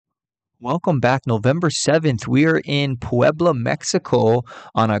Welcome back. November 7th, we are in Puebla, Mexico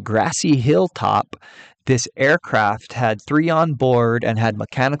on a grassy hilltop. This aircraft had three on board and had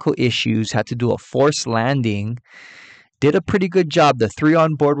mechanical issues, had to do a forced landing. Did a pretty good job. The three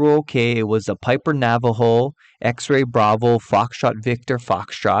on board were okay. It was a Piper Navajo, X-Ray Bravo, Foxtrot Victor,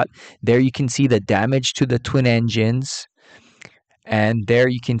 Foxtrot. There you can see the damage to the twin engines. And there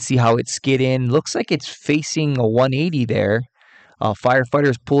you can see how it skid in. Looks like it's facing a 180 there.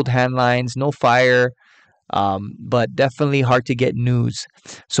 Firefighters pulled hand lines, no fire, but definitely hard to get news.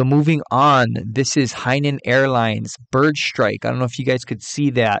 So moving on, this is Hainan Airlines bird strike. I don't know if you guys could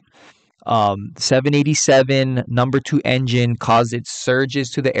see that. 787 number 2 engine caused its surges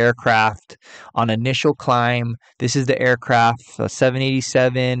to the aircraft on initial climb. This is the aircraft,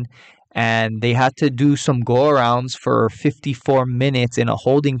 787, and they had to do some go-arounds for 54 minutes in a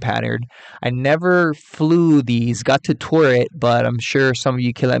holding pattern. I never flew these, got to tour it, but I'm sure some of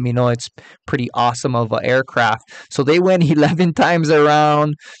you can let me know. It's pretty awesome of an aircraft. So they went 11 times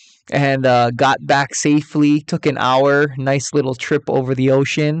around and got back safely. Took an hour. Nice little trip over the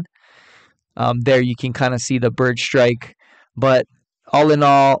ocean. There you can kind of see the bird strike. But all in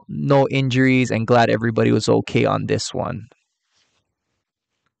all, no injuries, and glad everybody was okay on this one.